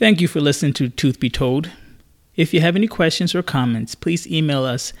Thank you for listening to Tooth Be Told. If you have any questions or comments, please email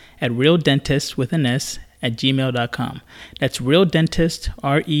us at realdentist@gmail.com. That's realdentist,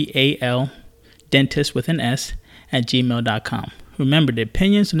 REAL, dentist with an S, @gmail.com. Remember, the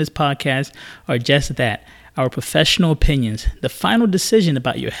opinions on this podcast are just that, our professional opinions. The final decision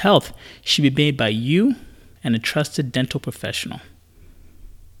about your health should be made by you and a trusted dental professional.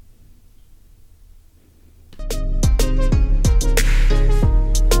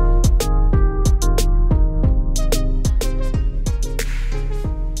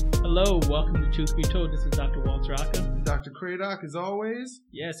 Hello, welcome to Truth Be Told. This is Dr. Walter Aka. Dr. Cradock, as always.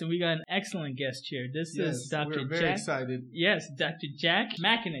 Yes, and we got an excellent guest here. This is Dr. We're very Jack. excited. Yes, Dr. Jack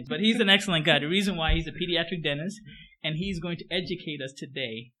McInnes. But he's an excellent guy. The reason why, he's a pediatric dentist, and he's going to educate us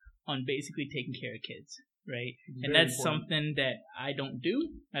today on basically taking care of kids, right? And that's something that I don't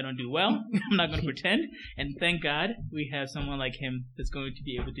do. I don't do well. I'm not going to pretend. And thank God we have someone like him that's going to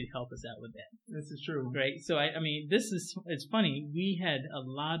be able to help us out with that. This is true. Right? So, I mean, it's funny. We had a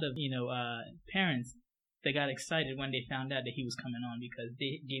lot of, parents that got excited when they found out that he was coming on because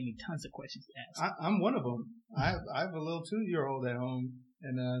they gave me tons of questions to ask. I'm one of them. I have a little 2-year-old at home,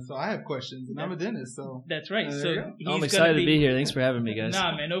 and so I have questions, and I'm a dentist, so. That's right. So I'm excited to be here. Thanks for having me, guys.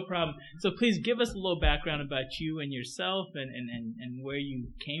 Nah, man, no problem. So please give us a little background about you and yourself and where you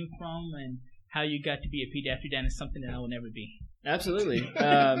came from and how you got to be a pediatric dentist, something that I will never be. Absolutely.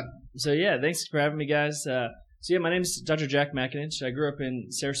 Thanks for having me, guys. My name is Dr. Jack McInnes. I grew up in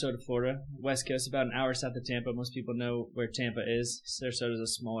Sarasota, Florida, West Coast, about an hour south of Tampa. Most people know where Tampa is. Sarasota is a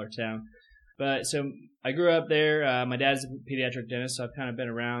smaller town. But so I grew up there. My dad's a pediatric dentist, so I've kind of been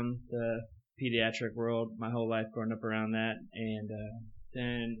around the pediatric world my whole life, growing up around that. And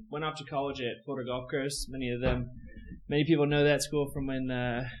then went off to college at Florida Gulf Coast. Many people know that school from when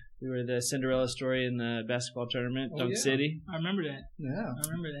we were the Cinderella story in the basketball tournament, Dunk City. I remember that. Yeah. I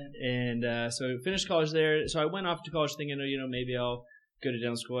remember that. And so I finished college there. So I went off to college thinking, maybe I'll go to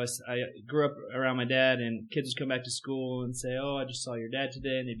dental school. I grew up around my dad, and kids would come back to school and say, "Oh, I just saw your dad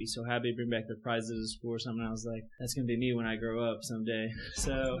today," and they'd be so happy to bring back their prizes to school or something. And I was like, that's going to be me when I grow up someday.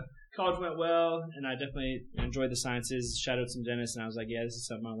 So college went well, and I definitely enjoyed the sciences, shadowed some dentists, and I was like, yeah, this is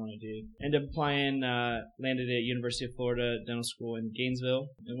something I want to do. Ended up applying, landed at University of Florida Dental School in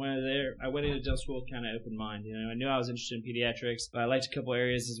Gainesville. And when I went into dental school with kind of open mind. I knew I was interested in pediatrics, but I liked a couple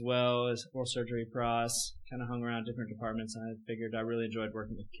areas as well as oral surgery, pros. Kind of hung around different departments, and I figured I really enjoyed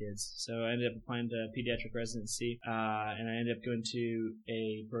working with kids. So I ended up applying to pediatric residency, and I ended up going to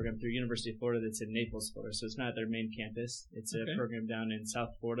a program through University of Florida that's in Naples, Florida. So it's not their main campus. It's a program down in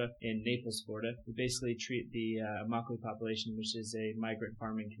South Florida, in Naples, Florida. We basically treat the Immokalee population, which is a migrant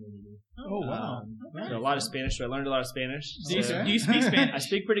farming community. Oh, wow. So a lot of Spanish. So I learned a lot of Spanish. Do you speak Spanish? I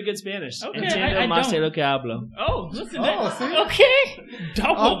speak pretty good Spanish. Okay, Entiendo más de lo que hablo. Oh, listen. See? Okay.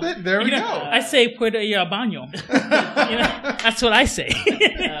 Double. There we go. I say Puerto Baño. That's what I say.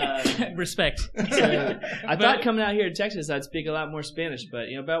 Respect. So I thought coming out here to Texas I'd speak a lot more Spanish,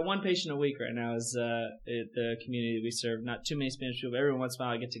 but about one patient a week right now is at the community we serve. Not too many Spanish people, but every once in a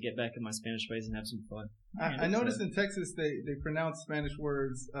while I get to get back in my Spanish ways and have some fun. I noticed in Texas they pronounce Spanish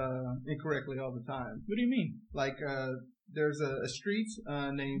words incorrectly all the time. What do you mean? Like there's a street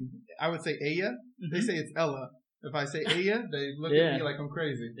named, I would say Ella. Mm-hmm. They say it's Ella. If I say Ella, they look at me like I'm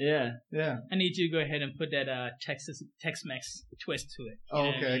crazy. Yeah. I need you to go ahead and put that Tex-Mex twist to it.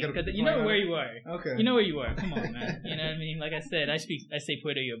 Okay. Because you know where you are. Okay. You know where you are. Come on, man. You know what I mean? Like I said, I say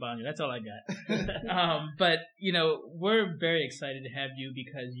Puerto Baño. That's all I got. But we're very excited to have you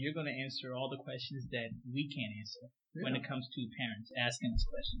because you're going to answer all the questions that we can't answer. When it comes to parents asking us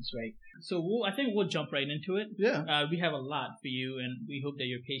questions, right? So I think we'll jump right into it. Yeah. We have a lot for you, and we hope that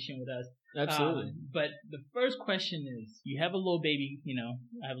you're patient with us. Absolutely. But the first question is, you have a little baby,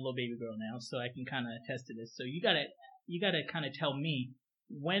 I have a little baby girl now, so I can kind of attest to this. So you gotta kind of tell me,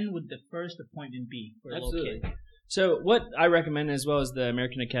 when would the first appointment be for a little kid? So what I recommend, as well as the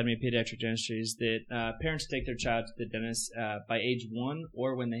American Academy of Pediatric Dentistry, is that parents take their child to the dentist by age 1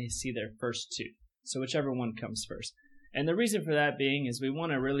 or when they see their first tooth. So whichever one comes first. And the reason for that being is we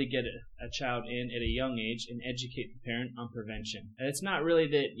want to really get a child in at a young age and educate the parent on prevention. And it's not really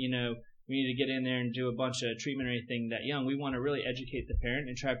that, we need to get in there and do a bunch of treatment or anything that young. We want to really educate the parent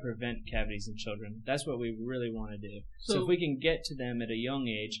and try to prevent cavities in children. That's what we really want to do. So if we can get to them at a young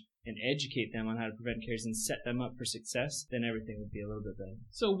age and educate them on how to prevent caries and set them up for success, then everything would be a little bit better.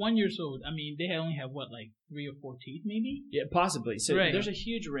 So 1 year old, they only have like 3 or 4 teeth maybe? Yeah, possibly. So there's a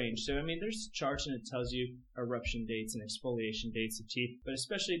huge range. So there's charts and it tells you eruption dates and exfoliation dates of teeth. But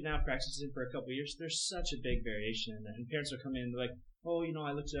especially now practicing for a couple of years, there's such a big variation in that. And parents will come in and they're like, oh,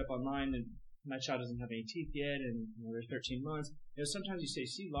 I looked it up online and my child doesn't have any teeth yet and they're 13 months. sometimes you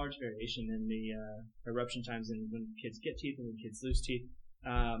see large variation in the eruption times and when kids get teeth and when kids lose teeth.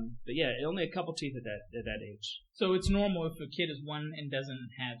 But yeah, only a couple teeth at that age. So it's normal if a kid is 1 and doesn't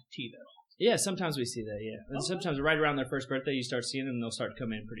have teeth at all. Yeah, sometimes we see that. Yeah, and sometimes right around their first birthday, you start seeing them, and they'll start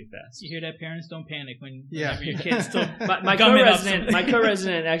coming in pretty fast. You hear that, parents? Don't panic whenever your kids still. my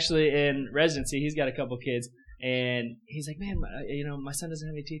co-resident actually in residency, he's got a couple kids. And he's like, man, my son doesn't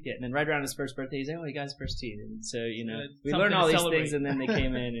have any teeth yet. And then right around his first birthday, he's like, oh, he got his first teeth. And so, we learn all these things, and then they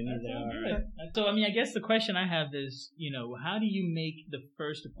came in, and he's like, all right. So, I mean, I guess the question I have is, how do you make the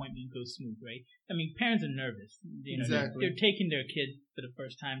first appointment go smooth, right? I mean, parents are nervous. Exactly. They're taking their kid for the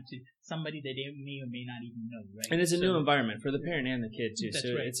first time to somebody that they may or may not even know, right? And it's a new environment for the parent and the kid, too. That's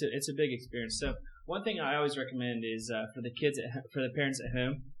so right. it's a big experience. So one thing I always recommend is for the parents at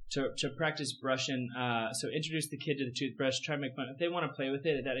home, to practice brushing, so introduce the kid to the toothbrush, try to make fun. If they want to play with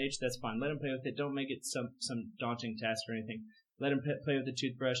it at that age, that's fine. Let them play with it. Don't make it some daunting task or anything. Let them play with the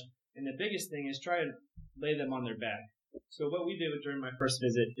toothbrush. And the biggest thing is try to lay them on their back. So what we do during my first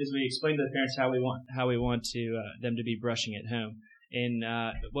visit is we explain to the parents how we want them to be brushing at home. And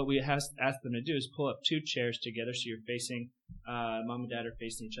what we ask them to do is pull up 2 chairs together, so you're facing mom and dad are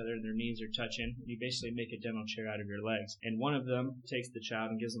facing each other and their knees are touching. You basically make a dental chair out of your legs. And one of them takes the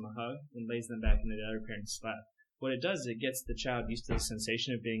child and gives them a hug and lays them back into the other parent's lap. What it does is it gets the child used to the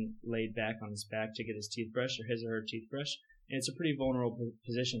sensation of being laid back on his back to get his teeth brushed or his or her teeth brushed. And it's a pretty vulnerable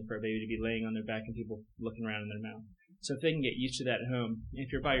position for a baby to be laying on their back and people looking around in their mouth. So if they can get used to that at home,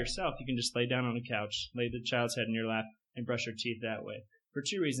 if you're by yourself, you can just lay down on a couch, lay the child's head in your lap, and brush your teeth that way. For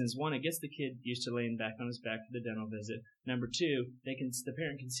 2 reasons. 1, it gets the kid used to laying back on his back for the dental visit. Number 2, the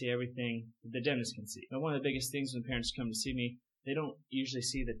parent can see everything the dentist can see. But one of the biggest things when parents come to see me, they don't usually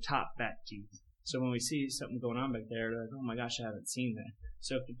see the top back teeth. So when we see something going on back there, they're like, oh my gosh, I haven't seen that.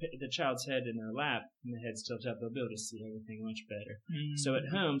 So if the child's head in their lap and the head's tilted up, they'll be able to see everything much better. Mm-hmm. So at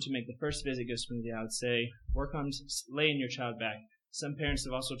home, to make the first visit go smoothly, I would say work on laying your child back. Some parents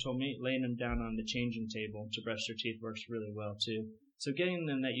have also told me laying them down on the changing table to brush their teeth works really well too. So getting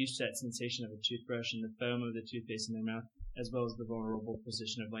them that used to that sensation of a toothbrush and the foam of the toothpaste in their mouth, as well as the vulnerable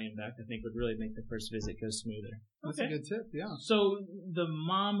position of laying back, I think would really make the first visit go smoother. That's a good tip, yeah. So the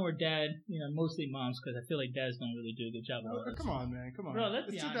mom or dad, mostly moms, because I feel like dads don't really do a good job of it. Come on, man, come on. Bro,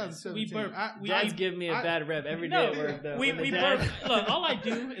 let's be honest. We burp. Dads give me a bad rep every day at work, though. We burp. Look, all I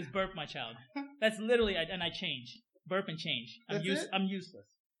do is burp my child. That's literally, and I change. Burp and change. I'm useless.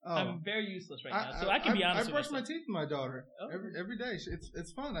 Oh. I'm very useless right now, so I can be honest with myself. I brush my teeth with my daughter every day.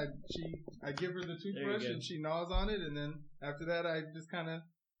 It's fun. I give her the toothbrush and she gnaws on it, and then after that I just kind of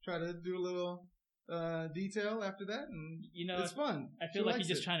try to do a little detail after that, and it's fun. I feel like you're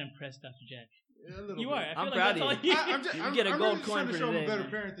just trying to impress Dr. Jack. Yeah, a little you bit. are. I'm proud of you. You get a gold really coin for today. I'm a better man.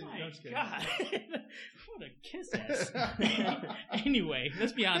 parent than you. My God, what a kiss ass. Anyway,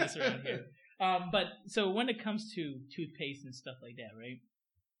 let's be honest around here. But so when it comes to toothpaste and stuff like that, right?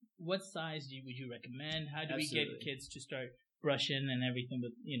 What size would you recommend? How do we get kids to start brushing and everything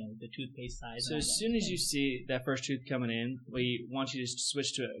with, the toothpaste size? So as soon as you see that first tooth coming in, we want you to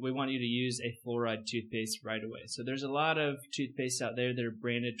switch to it. We want you to use a fluoride toothpaste right away. So there's a lot of toothpaste out there that are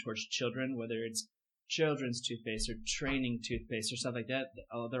branded towards children, whether it's children's toothpaste or training toothpaste or stuff like that.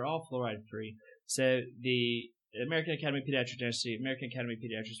 They're all fluoride free. So the American Academy of Pediatric Dentistry, American Academy of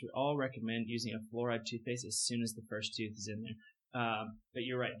Pediatrics, we all recommend using a fluoride toothpaste as soon as the first tooth is in there. But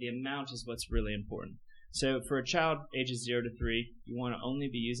you're right, the amount is what's really important. So for a child ages 0 to 3, you want to only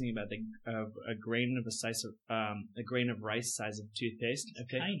be using about a grain of rice size of toothpaste.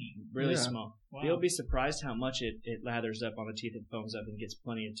 Okay, tiny, really small. Wow. You'll be surprised how much it lathers up on the teeth and foams up and gets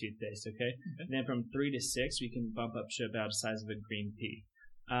plenty of toothpaste. Okay, and then from 3 to 6, we can bump up to about the size of a green pea.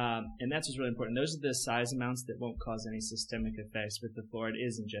 And that's what's really important. Those are the size amounts that won't cause any systemic effects if the fluoride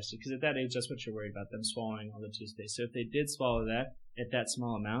is ingested. Because at that age, that's what you're worried about, them swallowing all the toothpaste. So if they did swallow that at that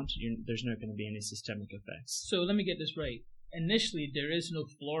small amount, there's not going to be any systemic effects. So let me get this right. Initially, there is no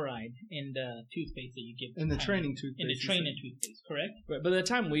fluoride in the toothpaste that you give. In the training toothpaste. In the training toothpaste, correct? Right, but by the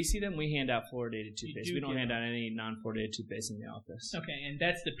time we see them, we hand out fluoridated toothpaste. We don't hand out any non-fluoridated toothpaste in the office. Okay, and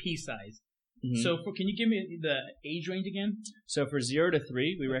that's the pea size. Mm-hmm. So can you give me the age range again? So for 0 to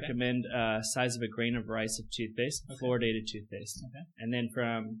 3, we recommend size of a grain of rice of toothpaste, fluoridated toothpaste. Okay. And then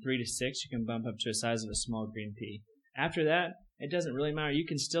from 3 to 6, you can bump up to a size of a small green pea. After that, it doesn't really matter. You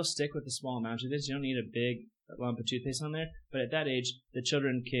can still stick with a small amount of this. You don't need a big lump of toothpaste on there. But at that age, the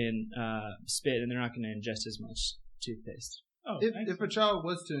children can spit and they're not going to ingest as much toothpaste. If a child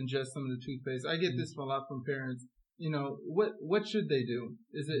was to ingest some of the toothpaste, I get this a lot from parents. what should they do?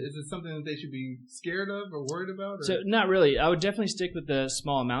 Is it something that they should be scared of or worried about? Or? So not really. I would definitely stick with the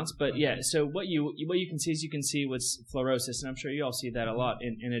small amounts, but yeah. So what you can see is what's fluorosis, and I'm sure you all see that a lot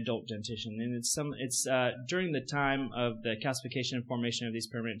in adult dentition. And it's during the time of the calcification and formation of these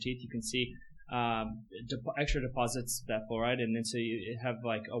permanent teeth, you can see extra deposits of that fluoride, and then so you have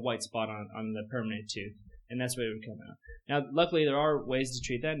like a white spot on the permanent tooth. And that's where it would come out. Now, luckily, there are ways to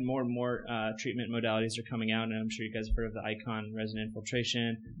treat that, and more treatment modalities are coming out. And I'm sure you guys have heard of the Icon resin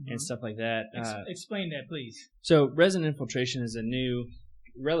infiltration and stuff like that. Explain that, please. So, resin infiltration is a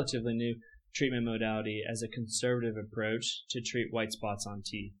relatively new treatment modality as a conservative approach to treat white spots on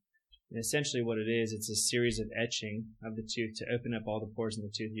teeth. And essentially, what it is, it's a series of etching of the tooth to open up all the pores in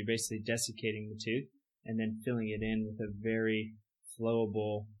the tooth. You're basically desiccating the tooth and then filling it in with a very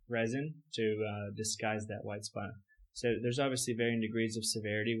flowable resin to disguise that white spot. So there's obviously varying degrees of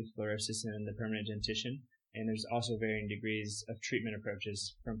severity with fluorosis and the permanent dentition, and there's also varying degrees of treatment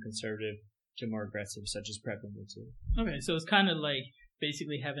approaches from conservative to more aggressive, such as prepping the tooth. Okay, so it's kind of like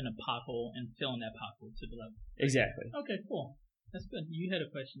basically having a pothole and filling that pothole to the level. Exactly. Okay, cool. That's good. You had a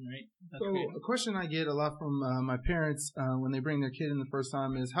question, right? So a question I get a lot from my parents when they bring their kid in the first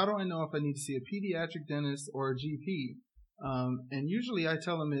time is, how do I know if I need to see a pediatric dentist or a GP? And usually I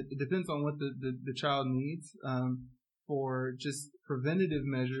tell them it depends on what the child needs. For just preventative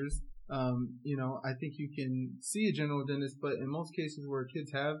measures, I think you can see a general dentist, but in most cases where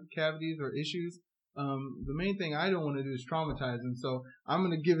kids have cavities or issues, the main thing I don't want to do is traumatize them. So I'm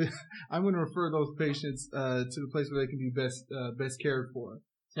going to refer those patients to the place where they can be best cared for.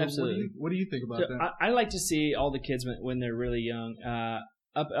 So Absolutely. What do you think about that? I like to see all the kids when they're really young.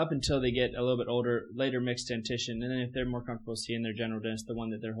 Up until they get a little bit older, later mixed dentition, and then if they're more comfortable seeing their general dentist, the one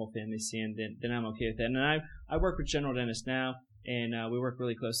that their whole family's seeing, then I'm okay with that. And I work with general dentists now, and we work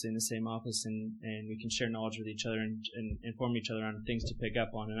really closely in the same office, and we can share knowledge with each other and inform each other on things to pick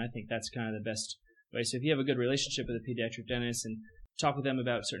up on, and I think that's kind of the best way. So if you have a good relationship with a pediatric dentist and talk with them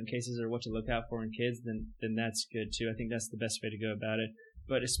about certain cases or what to look out for in kids, then that's good too. I think that's the best way to go about it.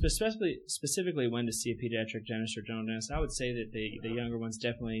 But specifically when to see a pediatric dentist or general dentist, I would say that the younger ones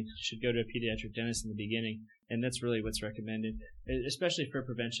definitely should go to a pediatric dentist in the beginning, and that's really what's recommended, especially for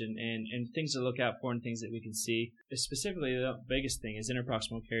prevention and things to look out for and things that we can see. Specifically, the biggest thing is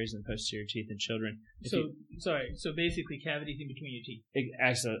interproximal caries in the posterior teeth in children. So basically cavities in between your teeth.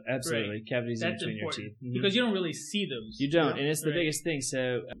 Absolutely, right. cavities That's in between important, your teeth. Mm-hmm. Because you don't really see those. You don't, and it's the biggest thing.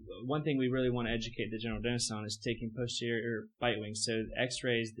 So one thing we really want to educate the general dentist on is taking posterior bite wings, so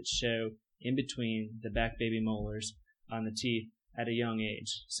x-rays that show in between the back baby molars on the teeth at a young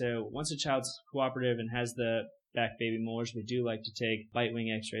age. So once a child's cooperative and has the back baby molars, we do like to take bite wing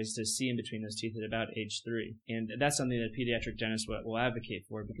x-rays to see in between those teeth at about age 3. And that's something that pediatric dentists will advocate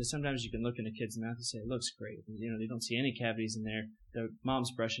for, because sometimes you can look in a kid's mouth and say, it looks great. They don't see any cavities in there. Their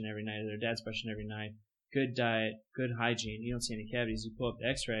mom's brushing every night, or their dad's brushing every night. Good diet, good hygiene. You don't see any cavities. You pull up the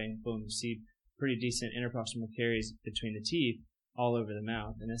x-ray and boom, you see pretty decent interproximal caries between the teeth all over the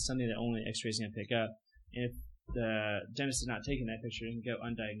mouth. And that's something that only x-ray is going to pick up. And if the dentist is not taking that picture, it can go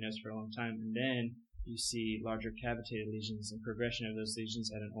undiagnosed for a long time. And then you see larger cavitated lesions and progression of those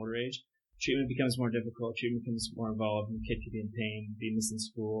lesions at an older age. Treatment becomes more difficult. Treatment becomes more involved, and the kid could be in pain, be missing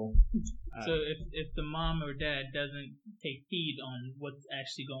school. So if the mom or dad doesn't take heed on what's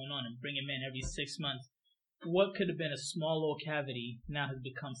actually going on and bring him in every 6 months, what could have been a small little cavity now has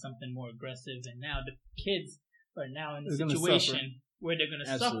become something more aggressive, and now the kids are now in a situation where they're going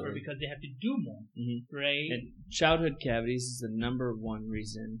to suffer because they have to do more, right? And childhood cavities is the number one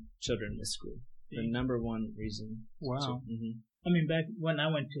reason children miss school. The number one reason. Wow. I mean, back when I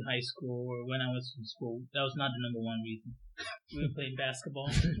went to high school or when I was in school, that was not the number one reason. We played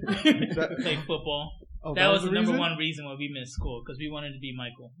basketball. We played football. Oh, that was the number one reason why we missed school, because we wanted to be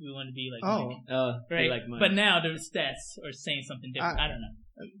Michael. We wanted to be like Michael. Right? Like but now the stats are saying something different. I don't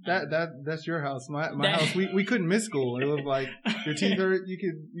know. That's your house. My house. We couldn't miss school. It was like your teeth hurt.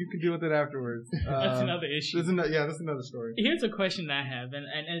 You could deal with it afterwards. That's another issue. That's another story. Here's a question I have, and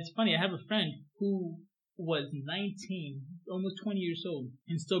it's funny. I have a friend who was 19, almost 20 years old,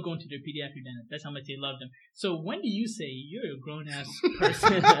 and still going to their pediatric dentist. That's how much they loved him. So when do you say you're a grown-ass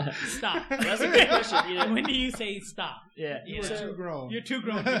person? Stop. That's a good question. When do you say stop? Yeah. You're too grown. You're too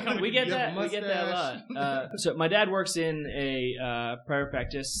grown. We get that a lot. So my dad works in a private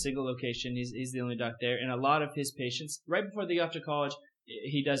practice, single location. He's the only doc there. And a lot of his patients, right before they go off to college,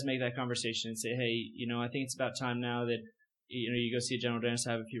 he does make that conversation and say, hey, I think it's about time now that you go see a general dentist.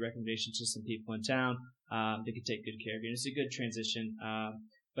 I have a few recommendations to some people in town. They could take good care of you. And it's a good transition.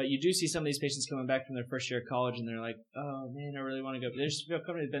 But you do see some of these patients coming back from their first year of college, and they're like, oh, man, I really want to go. They just feel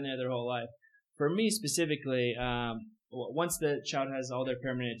comfortable. They've been there their whole life. for me specifically, once the child has all their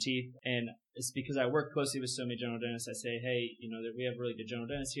permanent teeth, and it's because I work closely with so many general dentists, I say, hey, that we have really good general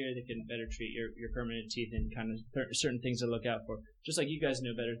dentists here. They can better treat your permanent teeth and kind of certain things to look out for. Just like you guys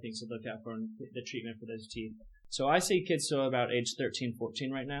know better things to look out for in the treatment for those teeth. So I see kids still about age 13,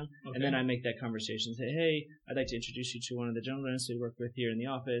 14 right now, and then I make that conversation. Say, hey, I'd like to introduce you to one of the general dentists we work with here in the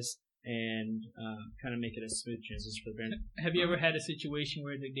office, and kind of make it a smooth transition for the parent. Have you ever had a situation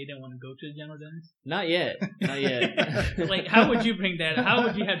where they didn't want to go to the general dentist? Not yet. Like, how would you bring that? How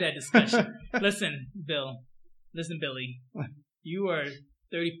would you have that discussion? Listen, Billy, you are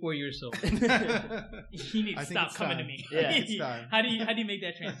 34 years old. You need to stop coming to me. Yeah, it's time. How do you make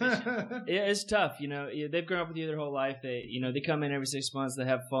that transition? Yeah, it's tough. They've grown up with you their whole life. They come in every 6 months. They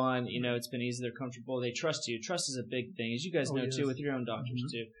have fun. It's been easy. They're comfortable. They trust you. Trust is a big thing, as you guys know too, with your own doctors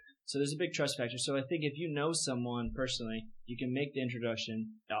too. So there's a big trust factor. So I think if you know someone personally, you can make the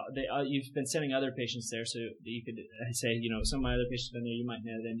introduction. You've been sending other patients there, so you could say, some of my other patients have been there. You might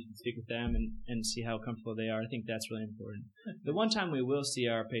know them. You can speak with them and see how comfortable they are. I think that's really important. The one time we will see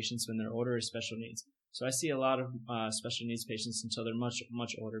our patients when they're older is special needs. So I see a lot of special needs patients until they're much,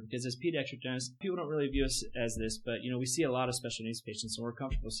 much older, because as pediatric dentists, people don't really view us as this, but, we see a lot of special needs patients, and we're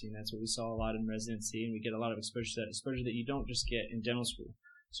comfortable seeing that. That's what we saw a lot in residency, and we get a lot of exposure to that, exposure that you don't just get in dental school.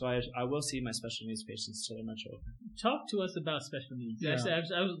 So I will see my special needs patients until they're much older. Talk to us about special needs. Yeah.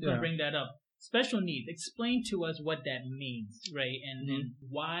 I was going to bring that up. Special needs. Explain to us what that means, right? And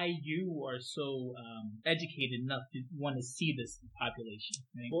why you are so educated enough to want to see this population.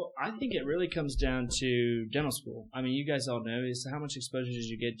 Right? Well, I think it really comes down to dental school. I mean, you guys all know is how much exposure did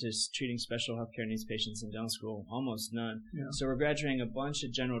you get to treating special healthcare needs patients in dental school? Almost none. Yeah. So we're graduating a bunch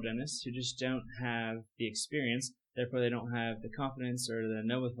of general dentists who just don't have the experience. Therefore, they don't have the confidence or the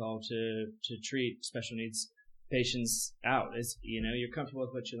know-how to treat special needs patients out. You're comfortable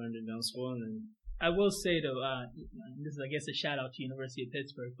with what you learned in dental school, and then I will say though, this is I guess a shout out to University of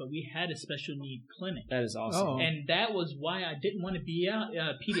Pittsburgh, but we had a special need clinic. That is awesome, and that was why I didn't want to be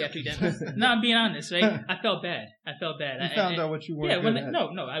a pediatric dentist. No, I'm being honest, right? I felt bad. You found out what you weren't good at.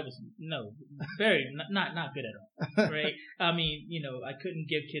 No, I was very not good at all. Right? I mean, I couldn't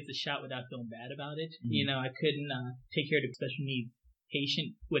give kids a shot without feeling bad about it. I couldn't take care of the special needs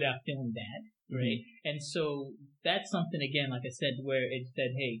patient without feeling bad. Right. And so that's something, again, like I said, where it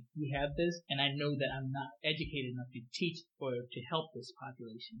said, hey, we have this, and I know that I'm not educated enough to teach or to help this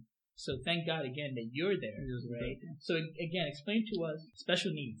population. So thank God, again, that you're there. Right. So, again, explain to us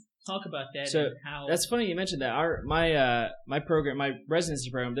special needs. Talk about that. So and how that's funny you mentioned that. My program, my residency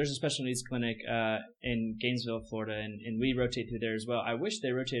program, there's a special needs clinic in Gainesville, Florida, and we rotate through there as well. I wish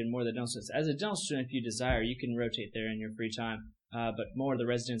they rotated more of the dental students. As a dental student, if you desire, you can rotate there in your free time. But more of the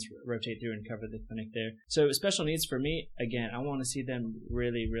residents rotate through and cover the clinic there. So special needs for me, again, I want to see them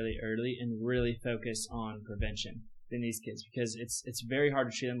really, really early and really focus on prevention in these kids, because it's very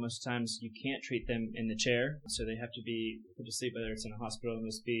hard to treat them. Most times you can't treat them in the chair, so they have to be put to sleep, whether it's in a hospital. It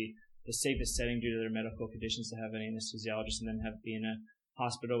must be the safest setting due to their medical conditions to have an anesthesiologist, and then have be in a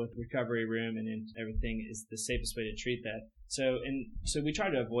hospital with recovery room and everything is the safest way to treat that. So we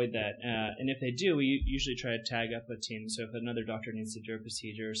try to avoid that. And if they do, we usually try to tag up a team. So if another doctor needs to do a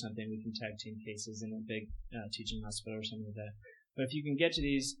procedure or something, we can tag team cases in a big teaching hospital or something like that. But if you can get to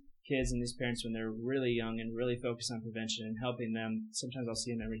these kids and these parents when they're really young and really focus on prevention and helping them, sometimes I'll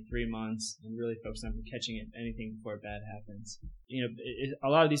see them every 3 months and really focus on catching anything before bad happens.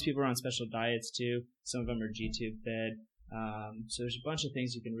 A lot of these people are on special diets too. Some of them are G-tube fed. So there's a bunch of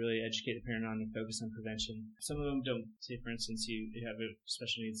things you can really educate the parent on and focus on prevention. Some of them don't. Say, for instance, you have a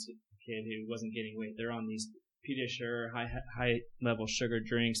special needs kid who wasn't gaining weight. They're on these Pediasure, high level sugar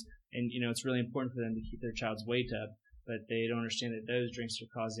drinks, and it's really important for them to keep their child's weight up, but they don't understand that those drinks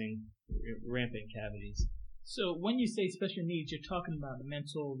are causing rampant cavities. So when you say special needs, you're talking about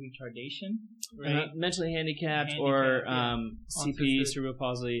mental retardation, right? Mentally handicapped or CP, cerebral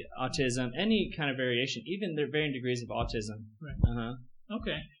palsy, autism, any kind of variation, even their varying degrees of autism. Right.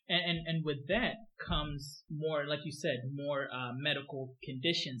 Okay. And with that comes more, like you said, more medical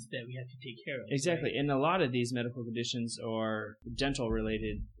conditions that we have to take care of. Exactly. Right? And a lot of these medical conditions are dental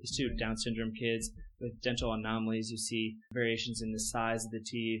related too. Right. Down syndrome kids with dental anomalies, you see variations in the size of the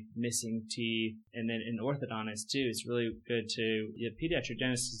teeth, missing teeth, and then in orthodontists too. It's really good to, pediatric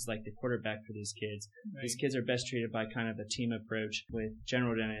dentist is like the quarterback for these kids. Right. These kids are best treated by kind of a team approach with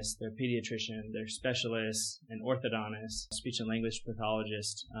general dentists, their pediatrician, their specialists, and orthodontists, speech and language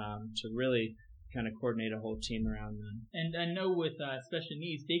pathologists, to really kind of coordinate a whole team around them. And I know with special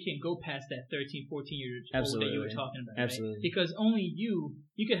needs, they can go past that 13, 14 years old that you were talking about. Absolutely. Right? Because only you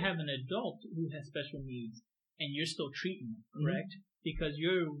could have an adult who has special needs and you're still treating them, correct? Mm-hmm. Because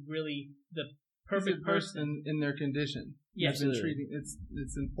you're really the perfect person in their condition. Yes, treating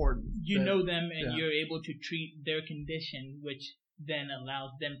it's important. You know them, and you're able to treat their condition, which then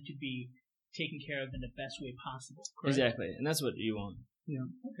allows them to be taken care of in the best way possible. Correct? Exactly, and that's what you want. Yeah.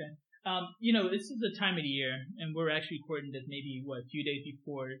 Okay. This is the time of the year, and we're actually recording this maybe a few days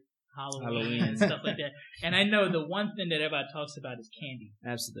before Halloween and stuff like that. And I know the one thing that everybody talks about is candy.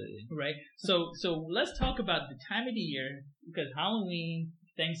 Absolutely. Right. So let's talk about the time of the year, because Halloween,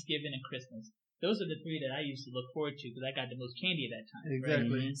 Thanksgiving, and Christmas. Those are the three that I used to look forward to because I got the most candy at that time.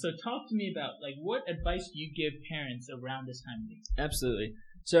 Exactly. Right? So talk to me about what advice do you give parents around this time of the year? Absolutely.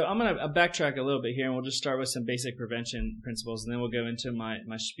 So I'm going to backtrack a little bit here, and we'll just start with some basic prevention principles, and then we'll go into my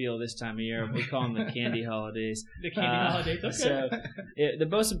spiel this time of year. We call them the candy holidays. The candy holidays, okay. So the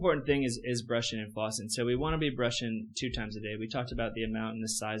most important thing is brushing and flossing. So we want to be brushing 2 times a day. We talked about the amount and the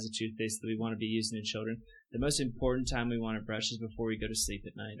size of toothpaste that we want to be using in children. The most important time we want to brush is before we go to sleep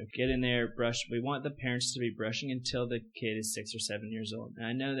at night. Get in there, brush. We want the parents to be brushing until the kid is 6 or 7 years old. And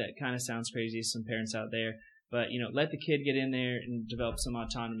I know that kind of sounds crazy to some parents out there, but let the kid get in there and develop some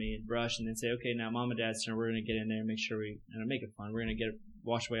autonomy and brush, and then say, okay, now mom and dad's turn. We're going to get in there and make sure we make it fun. We're going to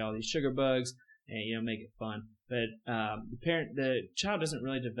wash away all these sugar bugs and make it fun. But the child doesn't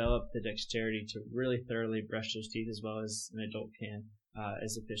really develop the dexterity to really thoroughly brush those teeth as well as an adult can,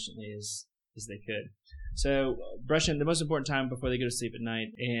 as efficiently as they could. So brushing the most important time before they go to sleep at night,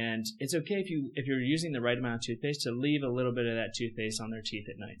 and it's okay if you're using the right amount of toothpaste to leave a little bit of that toothpaste on their teeth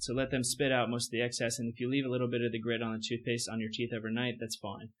at night. So let them spit out most of the excess, and if you leave a little bit of the grit on the toothpaste on your teeth overnight, that's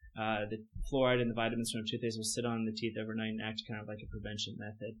fine. The fluoride and the vitamins from toothpaste will sit on the teeth overnight and act kind of like a prevention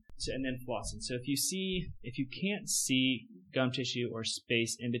method. So, and then flossing. So if you can't see gum tissue or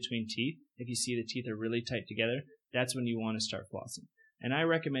space in between teeth, if you see the teeth are really tight together, that's when you want to start flossing. And I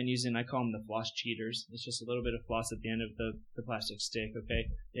recommend I call them the floss cheaters. It's just a little bit of floss at the end of the plastic stick, okay?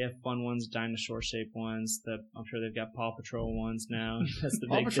 They have fun ones, dinosaur-shaped ones. I'm sure they've got Paw Patrol ones now. That's the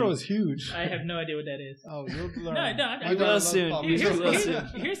Paw Patrol is huge. I have no idea what that is. Oh, you'll learn. No, you will soon.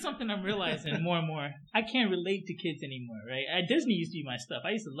 Here's something I'm realizing more and more. I can't relate to kids anymore, right? Disney used to be my stuff.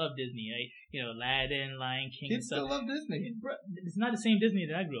 I used to love Disney, right? Aladdin, Lion King, and kids stuff. Still love Disney. It's not the same Disney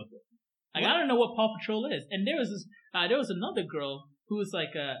that I grew up with. I don't know what Paw Patrol is. And there was another girl who was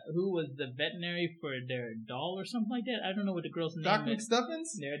the veterinary for their doll or something like that. I don't know what the girl's name is. Doc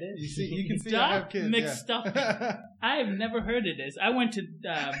McStuffins? There it is. You can see Doc I have kids. McStuffins. Yeah. I have never heard of this. I went to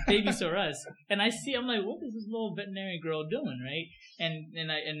Babies R Us, and I'm like, what is this little veterinary girl doing, right? And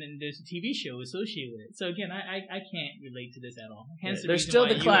then there's a TV show associated with it. So again, I can't relate to this at all. Hence there's still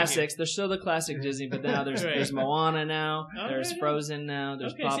the classics. There's still the classic Disney, but now there's right. there's Moana now. Oh, there's Frozen now.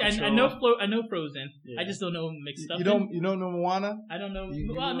 There's Paw Patrol. I know Frozen. Yeah. I just don't know McStuffins. You don't know Moana? I don't know.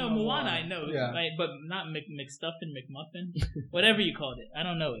 No, Moana I know, right? But not McStuffin, McMuffin, whatever you called it. I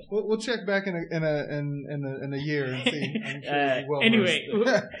don't know it. We'll check back in a year and see. I'm sure anyway,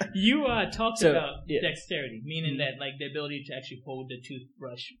 you talked about dexterity, meaning that the ability to actually hold the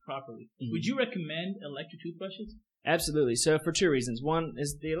toothbrush properly. Mm-hmm. Would you recommend electric toothbrushes? Absolutely. So for 2 reasons. One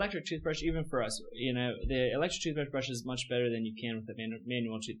is the electric toothbrush, even for us, the electric toothbrush is much better than you can with a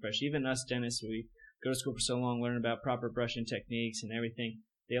manual toothbrush. Even us dentists, we go to school for so long, learn about proper brushing techniques and everything.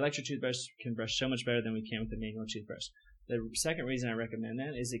 The electric toothbrush can brush so much better than we can with a manual toothbrush. The second reason I recommend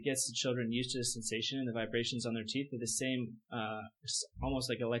that is it gets the children used to the sensation and the vibrations on their teeth with the same, almost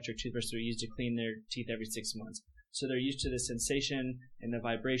like electric toothbrush that we use to clean their teeth every 6 months. So they're used to the sensation and the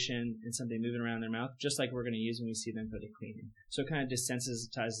vibration and something moving around their mouth, just like we're going to use when we see them for the cleaning. So it kind of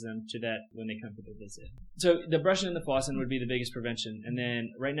desensitizes them to that when they come for the visit. So the brushing and the flossing would be the biggest prevention. And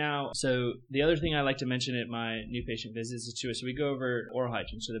then right now, so the other thing I like to mention at my new patient visits is too, so we go over oral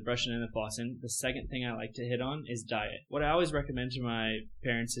hygiene, so the brushing and the flossing. The second thing I like to hit on is diet. What I always recommend to my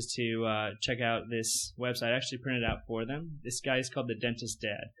parents is to check out this website. I actually printed it out for them. This guy is called the Dentist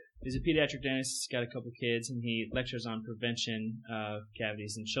Dad. He's a pediatric dentist. He's got a couple kids, and he lectures on prevention of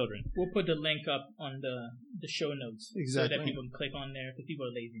cavities in children. We'll put the link up on the show notes, exactly, so that people can click on there because people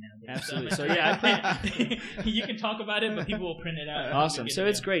are lazy now. Absolutely. So yeah, you can talk about it, but people will print it out. Awesome. So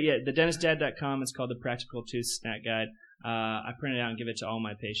it's great. Yeah, thedentistdad.com. It's called the Practical Tooth Snack Guide. I print it out and give it to all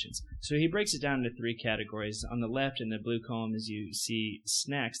my patients. So he breaks it down into 3 categories. On the left in the blue column is you see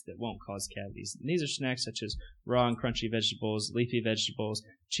snacks that won't cause cavities. And these are snacks such as raw and crunchy vegetables, leafy vegetables,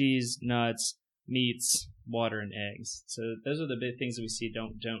 cheese, nuts, meats, water, and eggs. So those are the big things that we see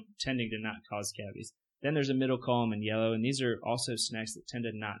tending to not cause cavities. Then there's a middle column in yellow, and these are also snacks that tend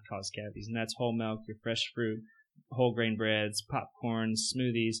to not cause cavities. And that's whole milk, your fresh fruit, whole grain breads, popcorn,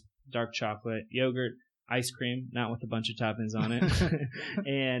 smoothies, dark chocolate, yogurt, ice cream, not with a bunch of toppings on it.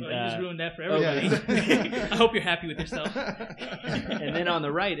 And you just ruined that for everybody. I hope you're happy with yourself. And then on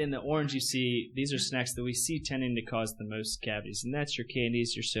the right in the orange, you see these are snacks that we see tending to cause the most cavities, and that's your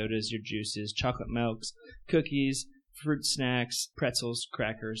candies, your sodas, your juices, chocolate milks, cookies, fruit snacks, pretzels,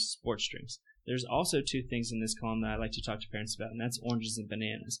 crackers, sports drinks. There's also 2 things in this column that I like to talk to parents about, and that's oranges and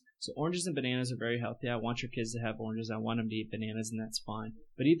bananas. So oranges and bananas are very healthy. I want your kids to have oranges. I want them to eat bananas, and that's fine.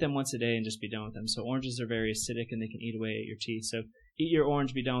 But eat them once a day and just be done with them. So oranges are very acidic, and they can eat away at your teeth. So eat your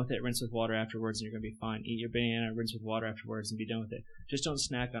orange, be done with it, rinse with water afterwards, and you're going to be fine. Eat your banana, rinse with water afterwards, and be done with it. Just don't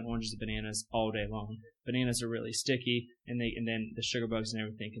snack on oranges and bananas all day long. Bananas are really sticky, and then the sugar bugs and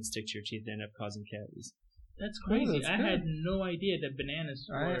everything can stick to your teeth and end up causing cavities. That's crazy. I had no idea that bananas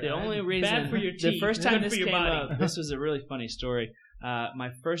were the only reason bad for your teeth. The first time this came body. up, this was a really funny story.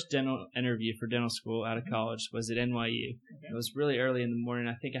 My first dental interview for dental school out of college was at NYU. Okay. It was really early in the morning.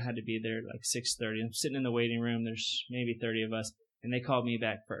 I think I had to be there at like 6:30. I'm sitting in the waiting room. There's maybe 30 of us, and they called me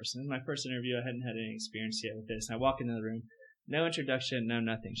back first. And this was my first interview. I hadn't had any experience yet with this. And I walk into the room, no introduction, no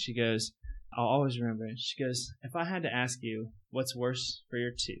nothing. She goes, I'll always remember it. She goes, if I had to ask you what's worse for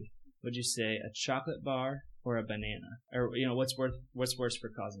your tooth, would you say a chocolate bar or a banana? Or, what's worse for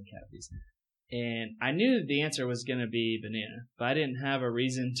causing cavities? And I knew the answer was going to be banana, but I didn't have a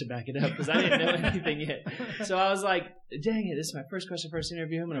reason to back it up because I didn't know anything yet. So I was like, dang it, this is my first question, first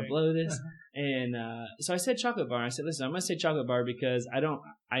interview. I'm going to blow this. And so I said chocolate bar. I said, listen, I'm going to say chocolate bar because I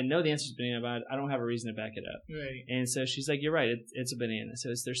know the answer is banana, but I don't have a reason to back it up. Right. And so she's like, you're right, it's a banana. So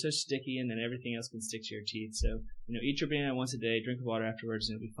they're so sticky, and then everything else can stick to your teeth. So, eat your banana once a day, drink water afterwards,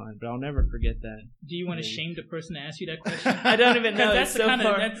 and it'll be fine. But I'll never forget that. Do you want to shame the person that asked you that question? I don't even know. That's so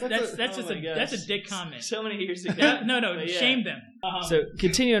far. That's a dick comment. So many years ago. Shame them. So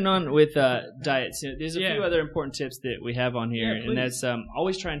continuing on with diets, there's a few other important tips that we have on here, and that's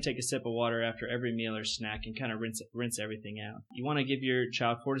always try and take a sip of water after every meal or snack, and kind of rinse everything out. You want to give your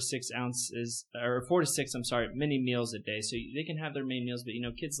child 4 to 6 mini meals a day, so they can have their main meals. But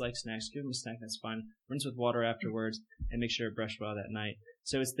kids like snacks. Give them a snack, that's fine. Rinse with water afterwards, and make sure to brush well that night.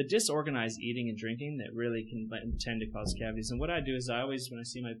 So it's the disorganized eating and drinking that really can tend to cause cavities. And what I do is I always, when I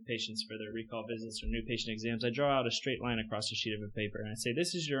see my patients for their recall visits or new patient exams, I draw out a straight line across a sheet of paper, and I say,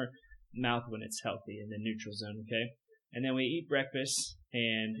 this is your mouth when it's healthy in the neutral zone, okay? And then we eat breakfast,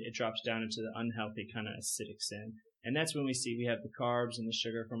 and it drops down into the unhealthy kind of acidic zone. And that's when we see we have the carbs and the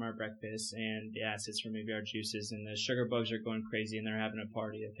sugar from our breakfast and the acids from maybe our juices, and the sugar bugs are going crazy and they're having a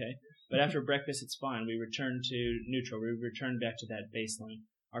party, okay? But after breakfast, it's fine. We return to neutral. We return back to that baseline.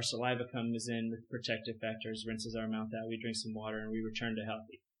 Our saliva comes in with protective factors, rinses our mouth out. We drink some water, and we return to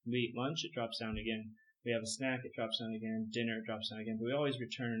healthy. We eat lunch, it drops down again. We have a snack, it drops down again. Dinner, it drops down again. But we always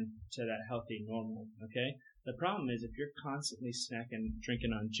return to that healthy normal, okay? The problem is if you're constantly snacking,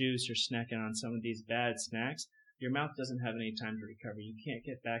 drinking on juice or snacking on some of these bad snacks, your mouth doesn't have any time to recover. You can't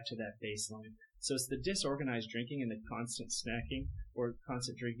get back to that baseline. So it's the disorganized drinking and the constant snacking or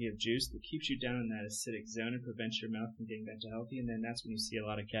constant drinking of juice that keeps you down in that acidic zone and prevents your mouth from getting back to healthy, and then that's when you see a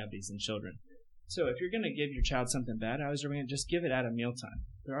lot of cavities in children. So if you're going to give your child something bad, I always recommend just give it at a mealtime.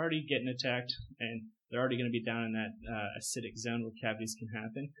 They're already getting attacked, and they're already going to be down in that acidic zone where cavities can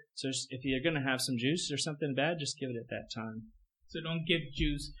happen. So if you're going to have some juice or something bad, just give it at that time. So don't give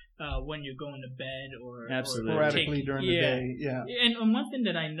juice when you're going to bed or sporadically during the day. Yeah. And one thing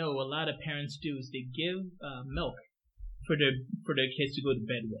that I know a lot of parents do is they give milk for their kids to go to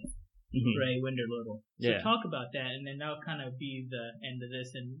bed with, right, when they're little. So talk about that, and then that'll kind of be the end of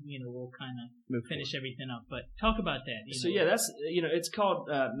this, and we'll kind of finish everything up. But talk about that. That's it's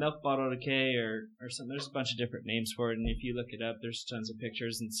called milk bottle decay or something. There's a bunch of different names for it, and if you look it up, there's tons of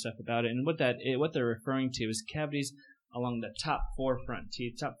pictures and stuff about it. And what they're referring to is cavities along the top 4 front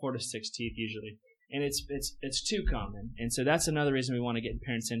teeth, top 4 to 6 teeth usually. And it's too common. And so that's another reason we want to get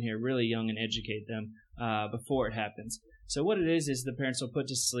parents in here really young and educate them before it happens. So what it is the parents will put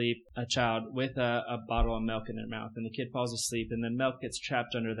to sleep a child with a bottle of milk in their mouth, and the kid falls asleep, and the milk gets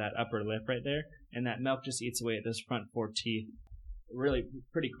trapped under that upper lip right there, and that milk just eats away at those front 4 teeth really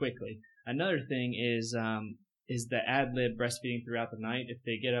pretty quickly. Another thing is the ad-lib breastfeeding throughout the night. If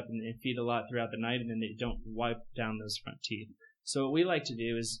they get up and they feed a lot throughout the night and then they don't wipe down those front teeth. So what we like to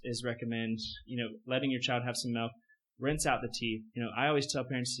do is recommend, letting your child have some milk, rinse out the teeth. I always tell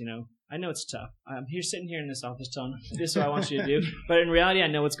parents, I know it's tough. I'm sitting here in this office telling them, this is what I want you to do. But in reality, I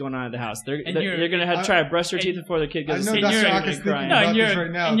know what's going on at the house. They're going to have to try to brush their teeth before their kid goes to sleep. And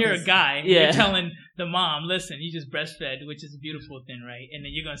you're a guy. Yeah. You're telling the mom, listen, you just breastfed, which is a beautiful thing, right? And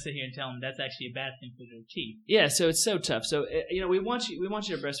then you're going to sit here and tell them that's actually a bad thing for their teeth. Yeah, so it's so tough. So, we want you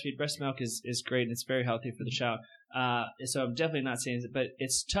to breastfeed. Breast milk is great, and it's very healthy for the child. So I'm definitely not saying it, but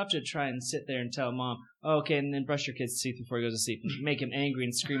it's tough to try and sit there and tell mom, oh, okay, and then brush your kid's teeth before he goes to sleep. Make him angry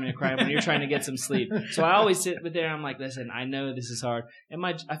and screaming and crying when you're trying to get some sleep. So I always sit with there and I'm like, listen, I know this is hard. And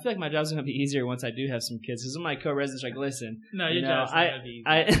I feel like my job's going to be easier once I do have some kids. Because my co-residents are like, listen. No, your job's not going to be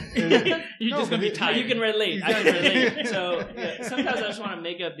easy. You're just going to be tired. You can relate. I can relate. So sometimes I just want to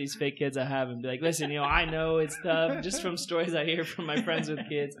make up these fake kids I have and be like, listen, I know it's tough just from stories I hear from my friends with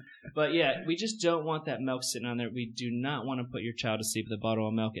kids. But yeah, we just don't want that milk sitting on there. We do not want to put your child to sleep with a bottle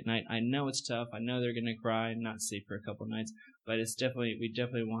of milk at night. I know it's tough. I know they're going to cry and not sleep for a couple of nights, but we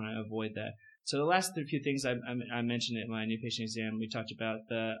definitely want to avoid that. So the last few things I mentioned at my new patient exam, we talked about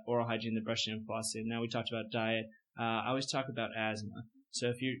the oral hygiene, the brushing and flossing. Now we talked about diet. I always talk about asthma. So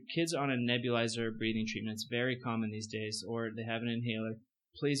if your kid's on a nebulizer or breathing treatment, it's very common these days, or they have an inhaler,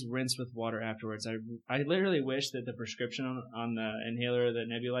 please rinse with water afterwards. I literally wish that the prescription on the inhaler or the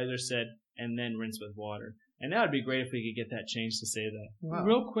nebulizer said, and then rinse with water. And that would be great if we could get that changed to say that. Wow.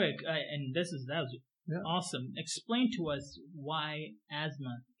 Real quick, and that was awesome. Explain to us why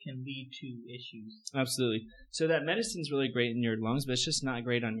asthma can lead to issues. Absolutely. So that medicine's really great in your lungs, but it's just not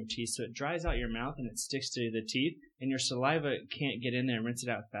great on your teeth. So it dries out your mouth and it sticks to the teeth, and your saliva can't get in there and rinse it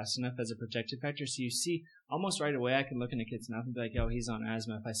out fast enough as a protective factor. So you see almost right away, I can look in a kid's mouth and be like, oh, he's on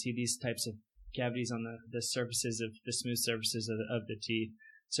asthma. If I see these types of cavities on the surfaces of the smooth surfaces of the teeth.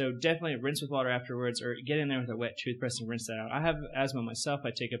 So definitely rinse with water afterwards, or get in there with a wet toothbrush and rinse that out. I have asthma myself. I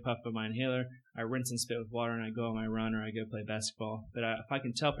take a puff of my inhaler, I rinse and spit with water, and I go on my run or I go play basketball. But if I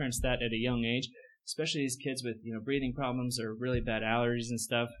can tell parents that at a young age, especially these kids with breathing problems or really bad allergies and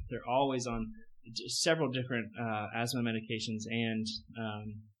stuff, they're always on several different asthma medications and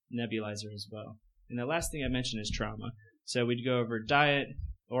nebulizer as well. And the last thing I mentioned is trauma. So we'd go over diet,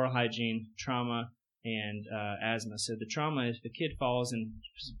 oral hygiene, trauma, and asthma. So the trauma, if the kid falls and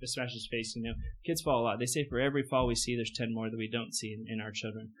smashes his face, kids fall a lot. They say for every fall we see, there's 10 more that we don't see in our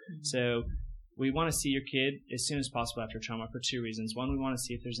children. Mm-hmm. So we want to see your kid as soon as possible after trauma for two reasons. One, we want to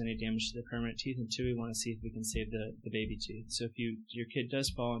see if there's any damage to the permanent teeth, and two, we want to see if we can save the baby tooth. So if your kid does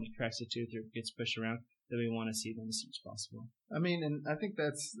fall and it cracks a tooth or gets pushed around, then we want to see them as soon as possible. I mean, and I think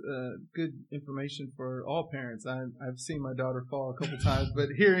that's good information for all parents. I've seen my daughter fall a couple times, but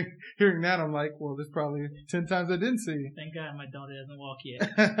hearing that, I'm like, well, there's probably 10 times I didn't see. Thank God my daughter doesn't walk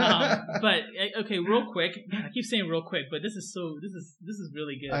yet. But okay, real quick. I keep saying real quick, but this is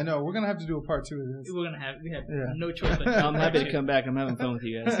really good. I know we're gonna have to do a part 2 of this. We have no choice. But I'm happy to come back. I'm having fun with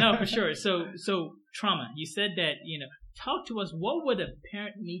you guys. No, for sure. So trauma. You said that talk to us. What would a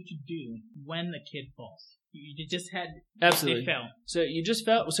parent need to do when the kid falls? You just had absolutely. They fell. So you just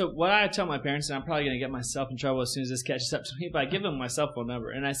fell. So what I tell my parents, and I'm probably going to get myself in trouble as soon as this catches up to me, but I give them my cell phone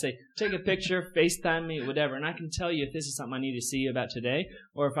number and I say, take a picture, FaceTime me, whatever, and I can tell you if this is something I need to see you about today,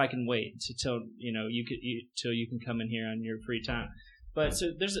 or if I can wait till you can come in here on your free time. But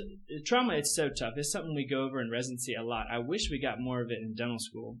so there's trauma. It's so tough. It's something we go over in residency a lot. I wish we got more of it in dental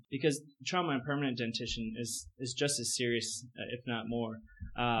school, because trauma and permanent dentition is just as serious, if not more.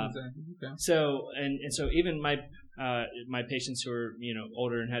 Okay. So even my patients who are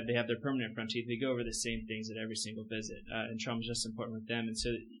older and they have their permanent front teeth, we go over the same things at every single visit. And trauma is just important with them. And so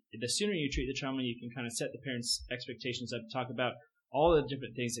the sooner you treat the trauma, you can kind of set the parents' expectations up, talk about all the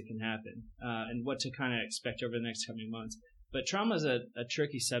different things that can happen and what to kind of expect over the next coming months. But trauma is a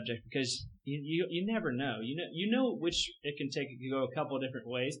tricky subject because you never know. You know which it can take. It can go a couple of different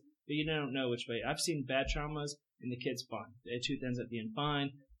ways, but you don't know which way. I've seen bad traumas and the kid's fine. The tooth ends up being fine,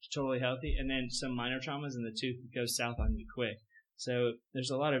 totally healthy, and then some minor traumas and the tooth goes south on you quick. So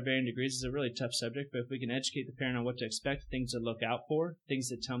there's a lot of varying degrees. It's a really tough subject, but if we can educate the parent on what to expect, things to look out for, things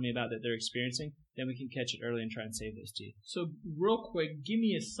that tell me about that they're experiencing, then we can catch it early and try and save those teeth. So real quick, give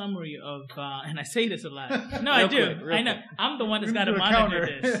me a summary of, and I say this a lot. No, I do. I know. I'm the one that's got to monitor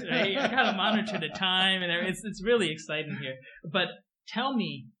this, right? I got to monitor the time, and it's really exciting here. But tell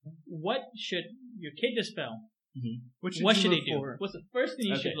me, what should your kid just fell? Mm-hmm. What should they do? What's the first thing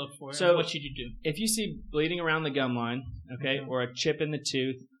you should look for? So, and what should you do? If you see bleeding around the gum line, or a chip in the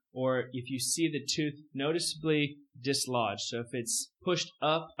tooth, or if you see the tooth noticeably dislodged, so if it's pushed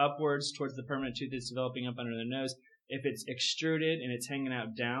upwards towards the permanent tooth that's developing up under the nose, if it's extruded and it's hanging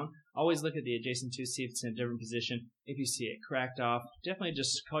out down, always look at the adjacent tooth, see if it's in a different position. If you see it cracked off, definitely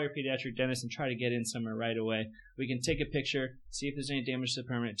just call your pediatric dentist and try to get in somewhere right away. We can take a picture, see if there's any damage to the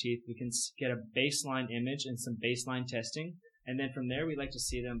permanent teeth. We can get a baseline image and some baseline testing. And then from there, we like to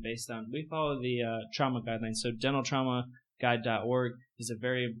see them based on, we follow the trauma guidelines. So dental trauma guide.org is a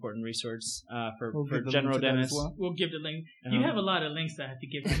very important resource for general dentists. Well. We'll give the link. You have a lot of links that I have to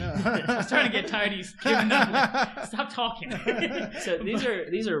give. I was starting to get tired of you giving them. Stop talking. So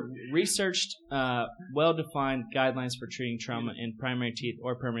these are researched, well-defined guidelines for treating trauma in primary teeth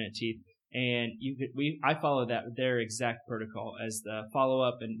or permanent teeth. And I follow their exact protocol as the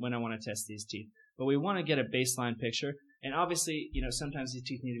follow-up and when I want to test these teeth. But we want to get a baseline picture. And obviously, sometimes these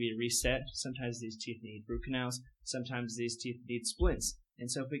teeth need to be reset. Sometimes these teeth need root canals. Sometimes these teeth need splints.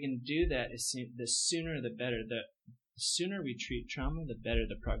 And so if we can do that, the sooner the better. The sooner we treat trauma, the better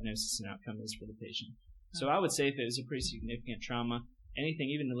the prognosis and outcome is for the patient. So I would say if it was a pretty significant trauma, anything,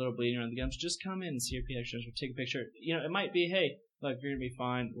 even a little bleeding around the gums, just come in and see your pediatrician. We'll take a picture. It might be, hey, look, you're going to be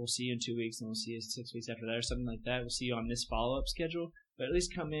fine. We'll see you in 2 weeks, and we'll see you 6 weeks after that or something like that. We'll see you on this follow-up schedule. But at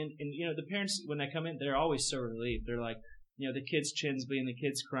least come in. And, the parents, when they come in, they're always so relieved. They're like, the kid's chin's bleeding, the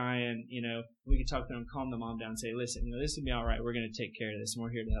kid's crying. We can talk to them, calm the mom down, and say, listen, this is going to be all right. We're going to take care of this, and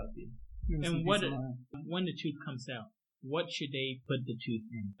we're here to help you. And when the tooth comes out, what should they put the tooth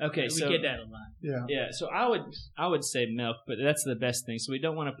in? Okay, we get that a lot. Yeah. So I would say milk, but that's the best thing. So we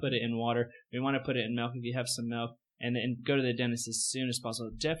don't want to put it in water. We want to put it in milk if you have some milk. And then go to the dentist as soon as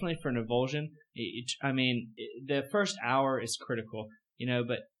possible. Definitely for an avulsion. The first hour is critical,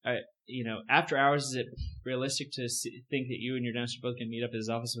 but after hours, is it realistic to think that you and your dentist are both going to meet up at his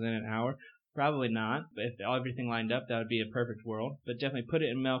office within an hour? Probably not. But if everything lined up, that would be a perfect world. But definitely put it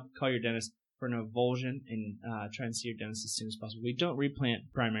in milk, call your dentist for an avulsion, and try and see your dentist as soon as possible. We don't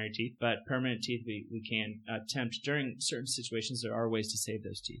replant primary teeth, but permanent teeth we can attempt. During certain situations, there are ways to save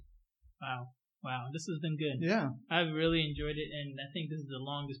those teeth. Wow, this has been good. Yeah. I've really enjoyed it, and I think this is the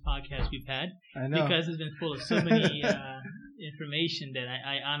longest podcast we've had. I know. Because it's been full of so many information that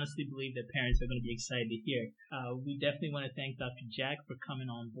I honestly believe that parents are going to be excited to hear. We definitely want to thank Dr. Jack for coming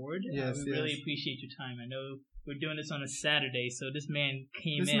on board. Yes, we really appreciate your time. I know we're doing this on a Saturday, so this man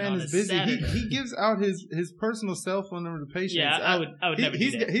came this in man on is a busy. Saturday. He gives out his personal cell phone number to patients. Yeah, I would never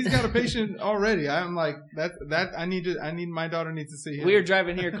do that. He's got a patient already. I'm like my daughter needs to see him. We were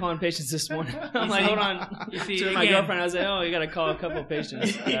driving here calling patients this morning. I'm like, hold on. You see, to my girlfriend, I was like, oh, you got to call a couple of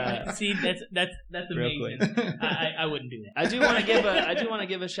patients. See, that's amazing. I wouldn't do that. I do want to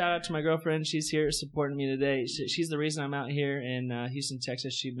give a shout out to my girlfriend. She's here supporting me today. She's the reason I'm out here in Houston,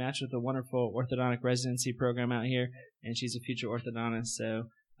 Texas. She matched with a wonderful orthodontic residency program out here, and she's a future orthodontist. So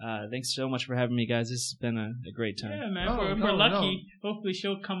thanks so much for having me, guys. This has been a great time. Yeah, man. If we're lucky, hopefully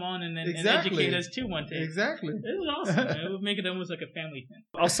she'll come on and educate us too one day. Exactly. This is awesome, man. We'll make it almost like a family thing.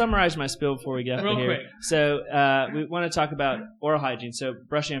 I'll summarize my spiel before we get up here. Real quick. So we want to talk about oral hygiene, so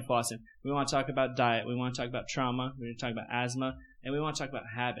brushing and flossing. We want to talk about diet. We want to talk about trauma. We want to talk about asthma. And we want to talk about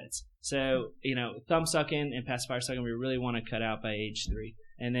habits. So, thumb sucking and pacifier sucking, we really want to cut out by age 3.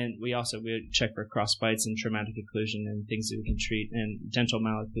 And then we check for cross bites and traumatic occlusion and things that we can treat, and dental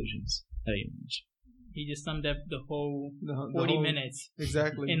malocclusions at a young age. He just summed up the whole 40 minutes.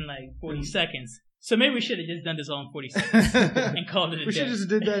 Exactly. In like 40 seconds. So maybe we should have just done this all in 40 seconds and called it a day. We should have just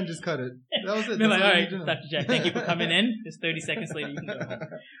did that and just cut it. That was it. Be like, all right, Dr. Jack, thank you for coming in. Just 30 seconds later, you can go home.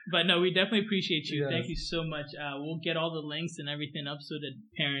 But no, we definitely appreciate you. Yes. Thank you so much. We'll get all the links and everything up so that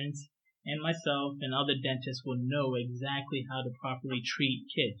parents and myself and other dentists will know exactly how to properly treat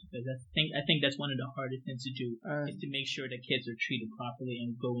kids. Because I think that's one of the hardest things to do is to make sure that kids are treated properly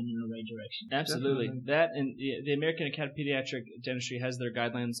and going in the right direction. Absolutely. That and the American Academy of Pediatric Dentistry has their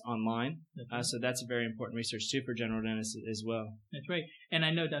guidelines online. So that's a very important research too for general dentists as well. That's right. And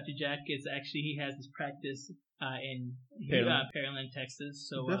I know Dr. Jack he has his practice in Pearland, Texas.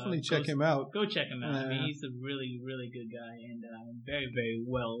 So definitely check him out. Go check him out. I mean, he's a really, really good guy and very, very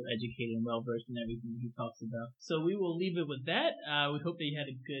well educated and well versed in everything he talks about. So we will leave it with that. We hope that you had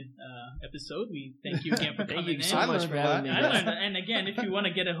a good episode. We thank you again for coming in. Thank you so much for having me. And again, if you want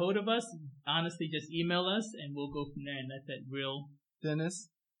to get a hold of us, honestly, just email us and we'll go from there. And that's at Real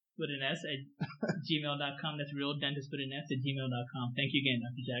Dennis with an S at gmail.com. That's Real Dentist with an S at gmail.com. Thank you again,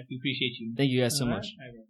 Dr. Jack. We appreciate you. Thank you guys so much. All right.